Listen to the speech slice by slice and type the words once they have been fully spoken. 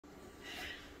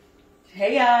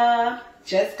Hey y'all,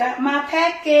 just got my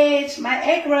package, my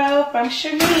egg roll from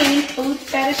Shireen, Food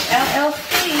Fetish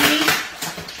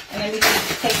LLC. And let me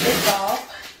just take this off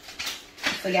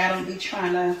so y'all don't be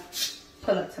trying to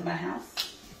pull up to my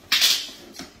house.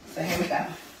 So here we go.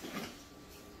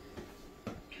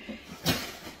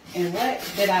 And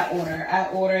what did I order? I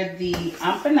ordered the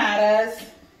empanadas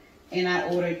and I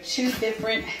ordered 2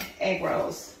 different egg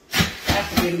rolls.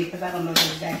 Forgive me because I don't know the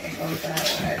exact egg rolls that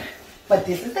I ordered. But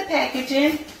this is the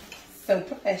packaging. So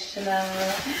professional.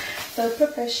 So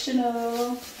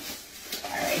professional.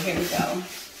 Alright, here we go.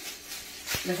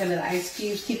 Look at the ice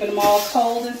cubes, keeping them all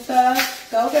cold and stuff.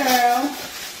 Go girl.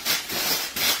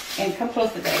 And come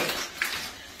closer, babe.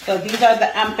 So these are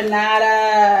the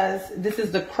empanadas. This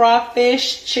is the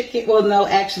crawfish chicken. Well, no,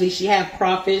 actually, she had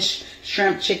crawfish,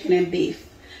 shrimp, chicken, and beef.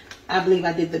 I believe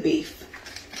I did the beef.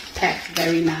 Packed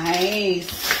very nice.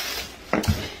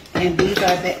 And these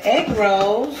are the egg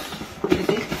rolls.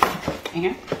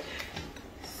 Here.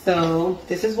 So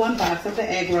this is 1 box of the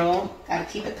egg roll. Gotta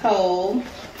keep it cold.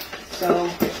 So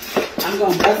I'm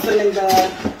gonna bust them in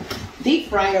the deep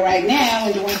fryer right now.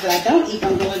 And the ones that I don't eat,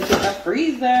 I'm going to the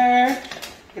freezer.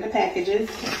 Look at the packages.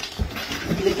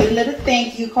 Look at a little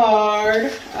thank you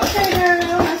card. Okay, girl,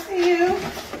 I see you.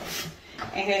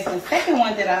 And here's the second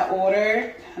one that I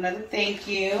ordered. Another thank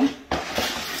you.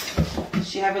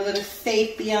 She have a little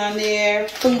safety on there.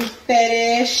 Food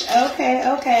Fetish. Okay,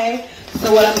 okay.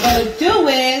 So what I'm gonna do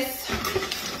is,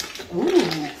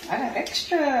 ooh, I got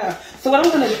extra. So what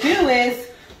I'm gonna do is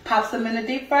pop some in the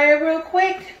deep fryer real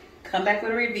quick. Come back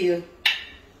with a review.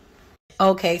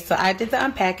 Okay, so I did the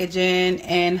unpackaging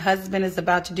and husband is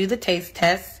about to do the taste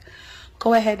test.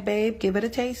 Go ahead, babe, give it a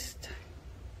taste.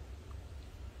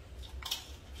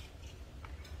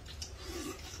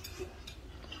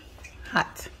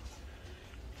 Hot.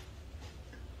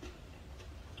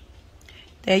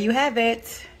 There you have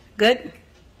it. Good?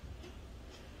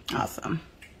 Awesome.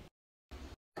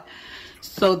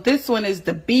 So this one is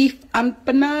the beef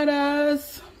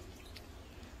empanadas.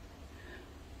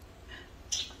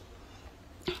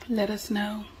 Let us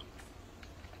know.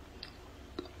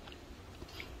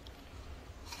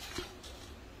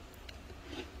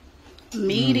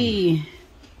 Meaty.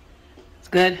 It's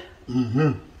good.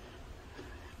 Mm-hmm.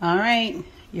 All right.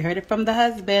 You heard it from the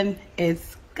husband.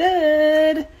 It's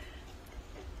good.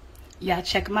 Y'all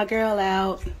check my girl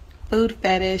out. Food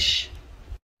Fetish.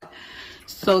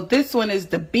 So this one is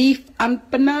the beef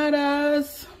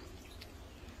empanadas.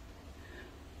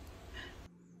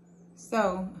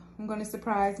 So I'm going to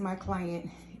surprise my client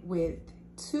with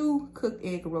 2 cooked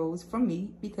egg rolls from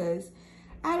me because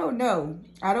I don't know.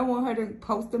 I don't want her to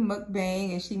post a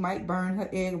mukbang and she might burn her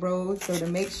egg rolls. So to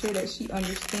make sure that she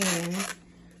understands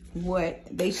what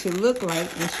they should look like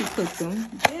when she cooks them,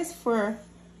 just for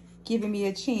giving me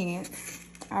a chance,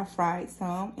 I fried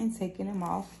some and taken them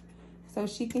off so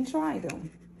she can try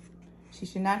them. She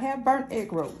should not have burnt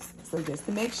egg rolls. So just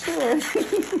to make sure,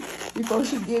 before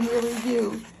she give me a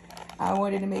review, I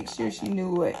wanted to make sure she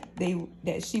knew what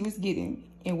that she was getting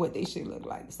and what they should look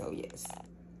like. So yes,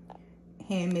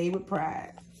 handmade with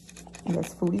pride. And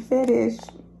that's Foodie Fetish.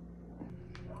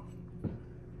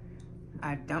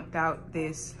 I dumped out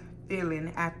this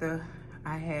filling after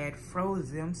I had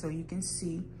frozen them so you can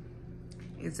see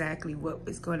exactly what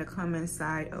is going to come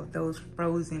inside of those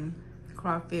frozen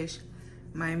crawfish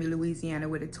Miami, Louisiana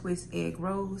with a twist egg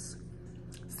rolls.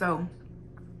 So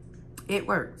it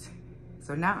worked.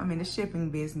 So now I'm in the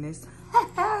shipping business.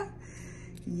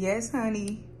 Yes,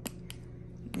 honey.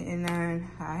 And then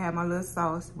I have my little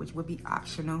sauce, which would be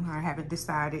optional. I haven't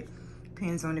decided.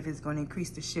 Depends on if it's going to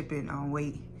increase the shipping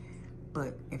weight.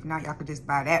 But if not, y'all could just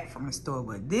buy that from the store.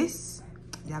 But this,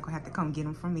 y'all gonna have to come get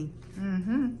them from me.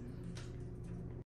 Mm-hmm.